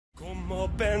Kom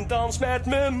op en dans met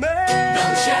me mee.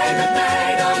 Dans jij met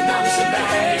mij, dan dansen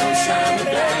wij ons samen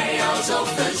blij.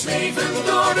 Alsof we zweven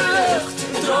door de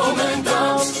lucht. Droom en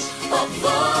dans op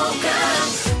wolken.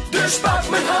 Dus pak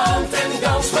mijn hand en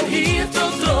dans van hier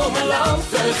tot dromenland.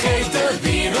 Vergeet de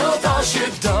wereld als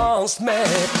je danst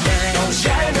met mij. Dans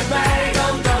jij met mij,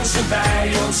 dan dansen wij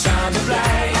ons samen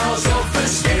blij. Alsof we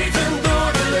zweven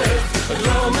door de lucht.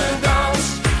 Droom en dans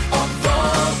op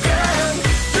wolken.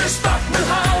 Dus pak mijn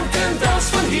hand en dans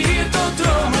van hier tot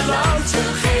dromenland.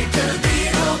 Vergeet de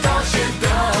wereld als je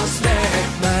danst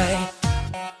met mij.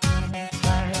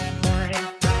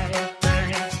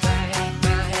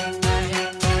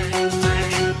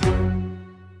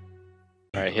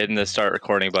 Alright, hitting the start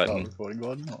recording button. Recording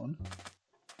button on.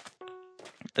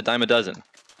 A dime a dozen.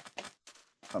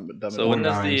 So when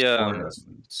does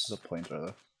the pointer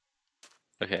though?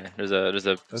 Okay, there's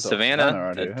a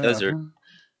savannah, a desert,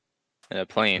 and a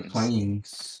plains.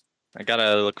 Plains. I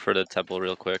gotta look for the temple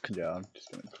real quick. Yeah, I'm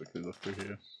just gonna quickly look through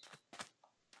here.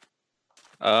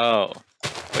 Oh,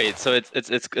 wait. So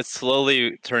it's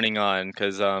slowly turning on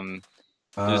because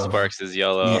Blue Sparks is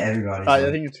yellow. Yeah, everybody.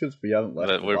 I think it's because we haven't left.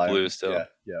 But we're blue still.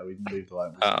 Yeah, we didn't leave the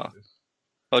light. Oh.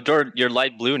 Oh, Jordan, you're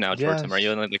light blue now, Jordan. Yes. Are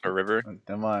you in like a river?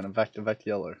 Never mind. I'm back to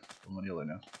yellow. I'm on yellow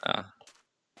now.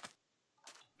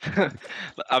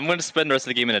 I'm gonna spend the rest of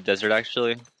the game in a desert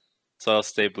actually, so I'll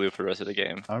stay blue for the rest of the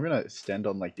game. I'm gonna stand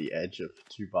on like the edge of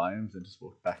two biomes and just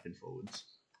walk back and forwards.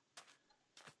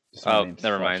 Oh,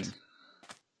 never mind.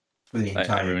 For the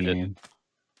entire ruined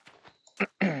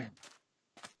it.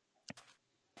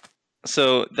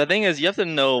 So the thing is, you have to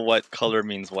know what color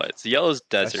means what. So yellow's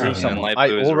desert, and light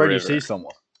blue is already river. see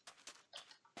someone.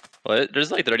 Well, there's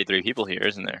like 33 people here,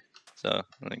 isn't there? So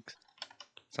like,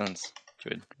 sounds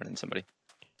good running somebody.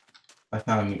 I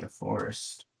found me a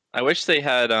forest. I wish they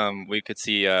had we could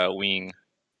see Wing,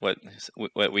 what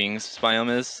Wing's biome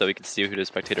is, so we could see who the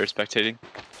spectator is spectating.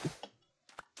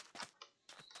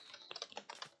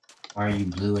 Are you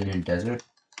blue in a desert?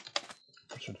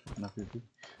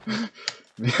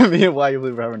 Me and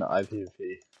WackoFlipper were having an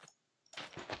IPP.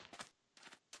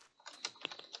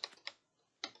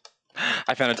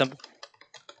 I found a temple.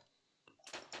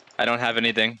 I don't have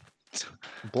anything.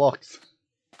 Blocked.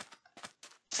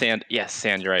 Sand. Yes,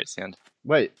 sand. You're right, sand.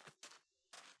 Wait.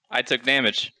 I took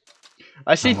damage.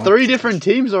 I see 3 different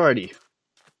teams already.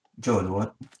 Jordan,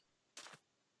 what?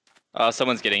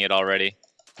 Someone's getting it already.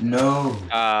 No.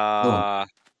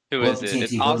 Who is it?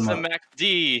 It's Awesome Mac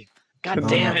D. God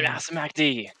damn it, Awesome Mac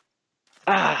D.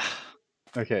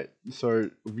 Okay, so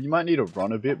we might need to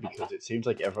run a bit because it seems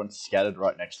like everyone's scattered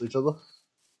right next to each other.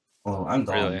 Oh, I'm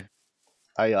gone. Really?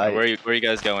 Where are you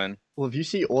guys going? Well, if you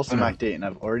see Awesome Mac D, and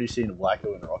I've already seen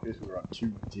Wacko and Rohcket who are on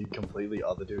two completely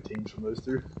other two teams from those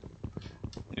two.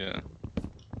 Yeah.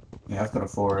 Yeah, I've got a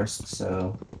forest,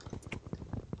 so.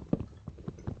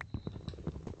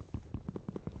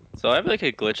 So I have like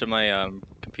a glitch on my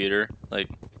computer, like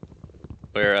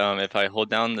where if I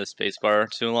hold down the spacebar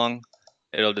too long,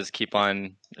 it'll just keep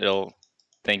on. It'll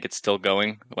think it's still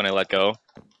going when I let go,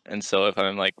 and so if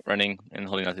I'm like running and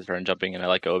holding down the spacebar and jumping, and I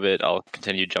let go of it, I'll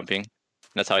continue jumping.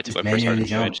 And that's how I took my first part of the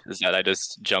damage. Is that I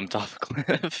just jumped off a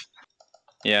cliff?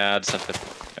 Yeah, I just have to.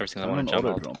 Every time I want to jump,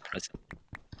 I'll press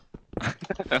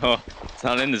it. Oh, it's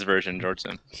not in this version,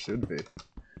 Georgeson. Should be.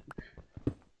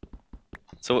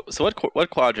 So what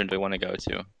quadrant do I want to go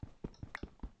to?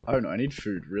 I don't know. I need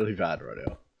food really bad right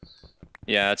now.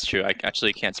 Yeah, that's true. I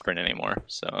actually can't sprint anymore.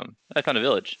 So I found a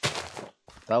village.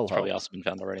 That'll it's probably also been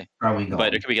found already. Probably gone.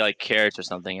 But there could be like carrots or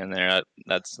something in there.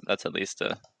 That's at least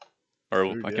a. Or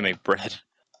food, I can make bread.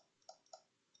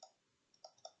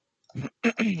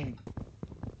 Can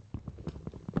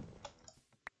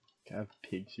I have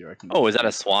pigs here? Oh, is that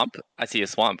a swamp? I see a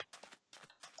swamp.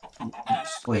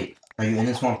 Wait, are you in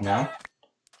the swamp now?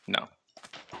 No.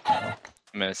 Oh.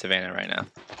 I'm in a savannah right now.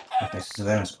 Okay, so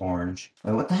savannah's orange.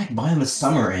 Wait, what the heck biome is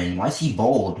summer in? Why is he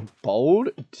bold?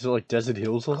 Bold? Is it like desert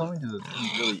hills or something? Is it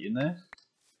really in there?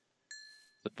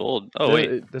 It's bold. Oh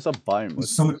wait, there's a biome.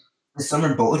 Is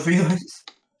summer bold for you guys?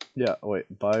 Yeah. Wait.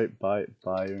 Biome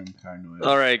Paranoia.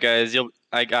 All right, guys.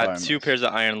 I got 2 pairs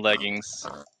of iron leggings.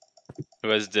 Who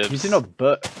has dibs? You see no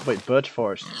birch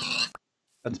forest.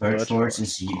 That's birch forest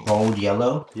is bold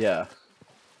yellow. Yeah.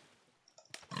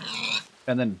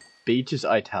 And then beach is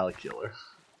italic yellow.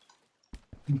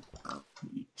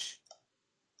 Beach.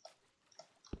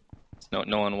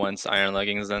 No one wants iron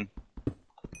leggings then.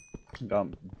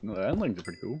 No, the iron leggings are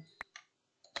pretty cool.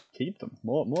 Keep them.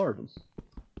 More of them.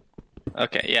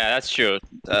 Okay, yeah, that's true.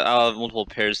 I'll have multiple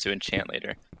pairs to enchant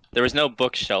later. There was no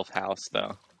bookshelf house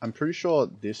though. I'm pretty sure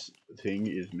this thing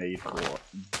is made for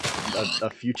a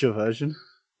future version.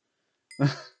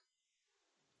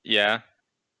 Yeah,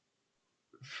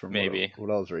 From maybe.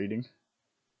 what I was reading.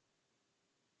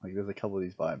 Like, there's a couple of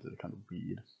these vibes that are kind of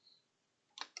weird.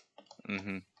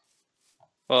 Mm-hmm.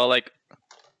 Well, like,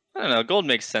 I don't know. Gold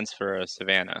makes sense for a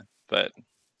savanna, but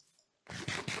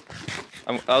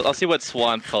I'll see what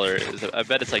swamp color is. I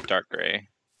bet it's like dark gray.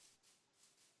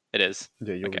 It is.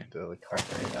 Yeah, you'll Okay. like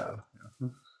calculate that. Yeah.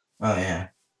 Oh yeah.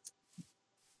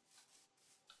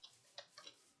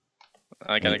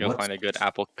 I gotta Wait, go what's- find a good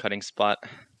apple cutting spot.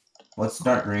 What's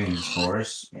dark green?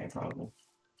 Forest? Yeah, probably.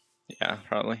 Yeah,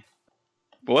 probably.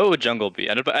 But what would jungle be?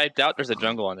 I doubt there's a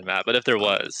jungle on the map, but if there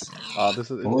was,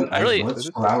 This is. What, I really- what's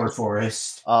flower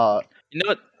forest? you know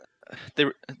what?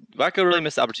 Wacko really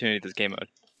missed the opportunity with this game mode.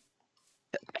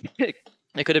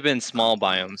 It could have been small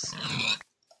biomes.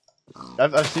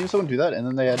 I've seen someone do that, and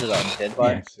then they added dead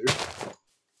biomes too.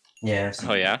 Yes.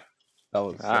 Oh yeah. That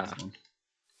was Ah. one.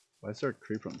 Why is there a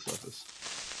creeper on the surface?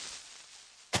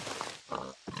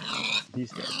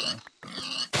 He's dead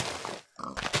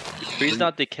now. Trees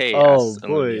not decay. Oh yes,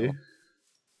 boy.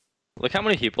 Look how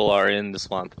many people are in the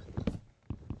swamp.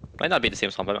 Might not be the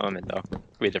same swamp I'm in though. Could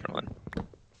be a different one.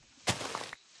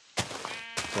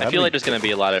 I feel like there's gonna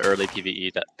be a lot of early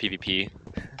PvP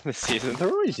this season. There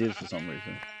always is for some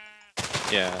reason.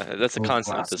 Yeah, that's a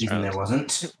constant Last this season round. there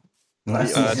wasn't.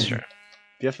 Last That's season- true.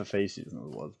 BFFA season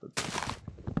it was, but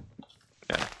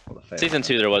Yeah. well, the fail. Season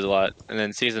 2 there was a lot, and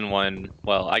then Season 1,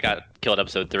 well, I got killed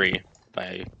episode 3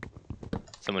 by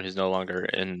someone who's no longer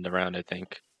in the round, I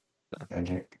think.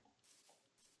 Okay.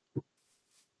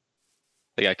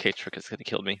 They got K-Trick is gonna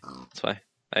kill me. That's why.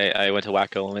 I went to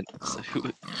Wacko and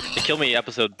went, they killed me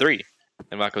episode 3.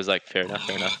 And Wacko was like, fair enough,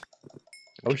 fair enough.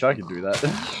 I wish I could do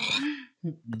that.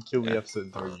 You kill me Yeah.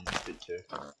 episode 3, you just get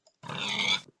kicked.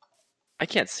 I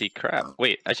can't see crap.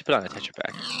 Wait, I should put on a texture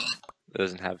pack. It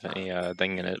doesn't have any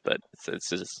thing in it, but it's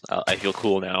just, I feel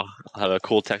cool now. I'll have a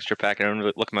cool texture pack, and everyone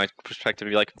will look at my perspective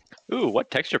and be like, ooh, what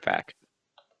texture pack?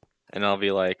 And I'll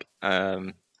be like,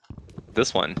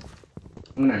 this one.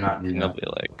 I'm gonna not do And they'll that. be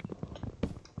like,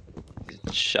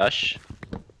 shush.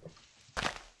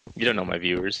 You don't know my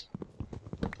viewers.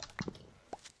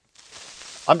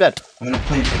 I'm dead. I'm gonna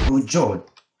play with George.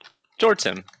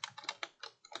 Jordan.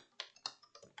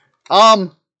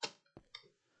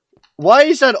 Why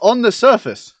is that on the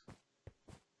surface?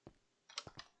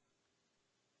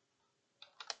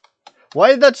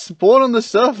 Why did that spawn on the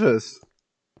surface?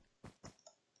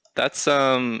 That's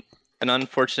an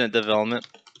unfortunate development.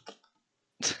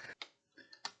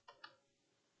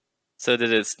 So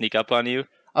did it sneak up on you?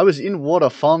 I was in water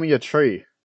farming a tree.